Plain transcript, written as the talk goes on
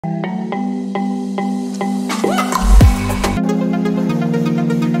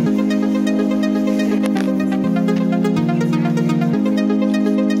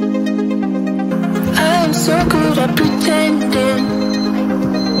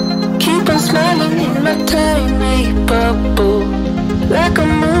a tiny bubble, like a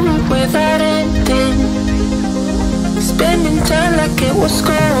movie without ending. Spending time like it was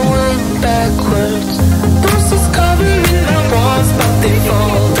going backwards. Bruises covering the walls, but they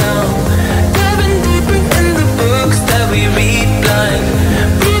fall down. Diving deeper in the books that we read blind.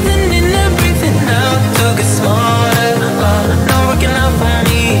 Breathing in and breathing out to get smarter. Not working out for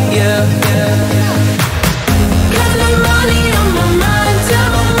me, yeah, yeah. Got no money on my mind. Tell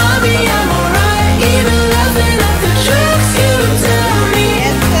my mommy I'm alright. Even laughing at the jokes you tell me.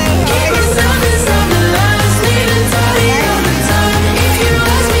 Keep myself inside the lines. Need a daddy all the time. If you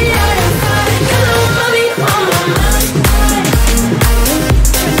ask me, I am fine. Got no money on my mind.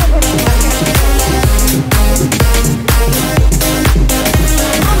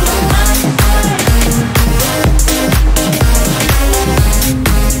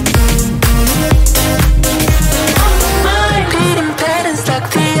 Repeating patterns like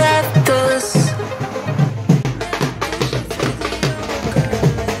the others.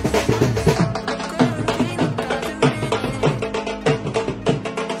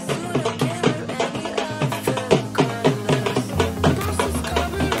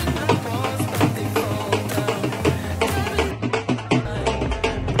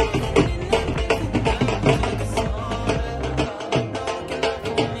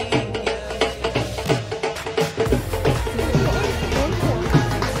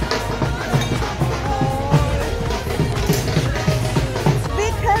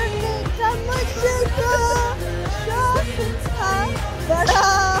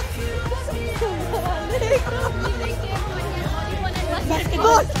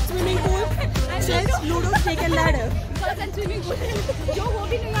 Basketball, swimming pool, chess, ludo, snake and ladder. Swimming pool. जो वो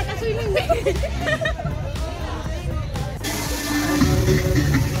भी नहीं आता swimming में.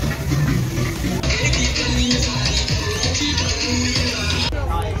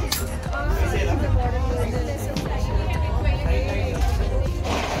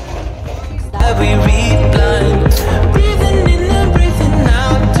 We read blind. Breathing in and breathing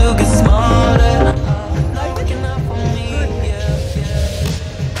out to get smarter. Not working out for me, yeah, yeah.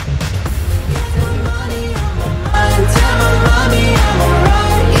 Got no money on my mind. Tell my mommy I'm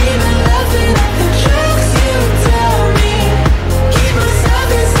alright. Even laughing at the jokes you tell me. Keep myself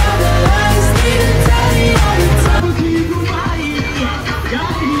inside the lines. Need a daddy all the time.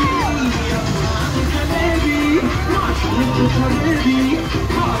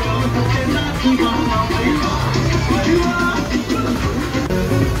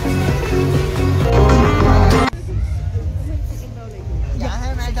 क्या है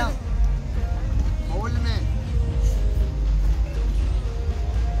madam whole में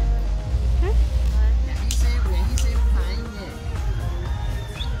यहीं से उठाएंगे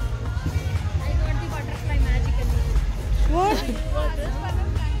I got the butterfly magically. What?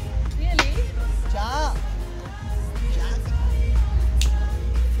 Really? क्या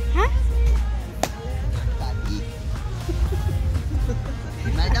Huh? दादी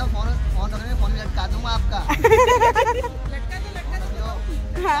madam phone रखने phone लटका दूंगा आपका लटका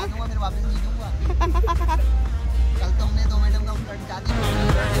दूंगा फिर वापस नहीं दूंगा कल तो हमने 2 मैडम का लटका दी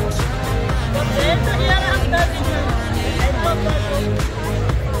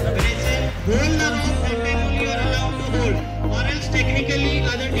Hold the rope and then only you are allowed to hold, or else technically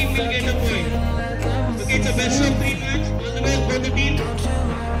other team will get a point. Okay, it's a best of 3 match. All the best for the team.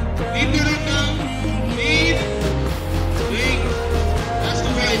 Leave the rope down. Leave. Wing. Last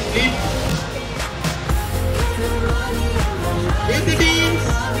 2 guys. Leave. Both the teams.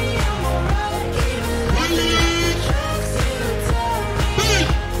 One leg. Pull.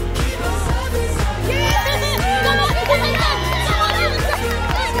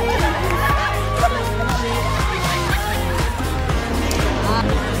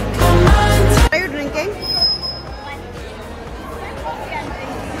 What are you drinking?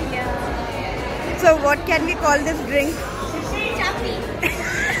 So what can we call this drink?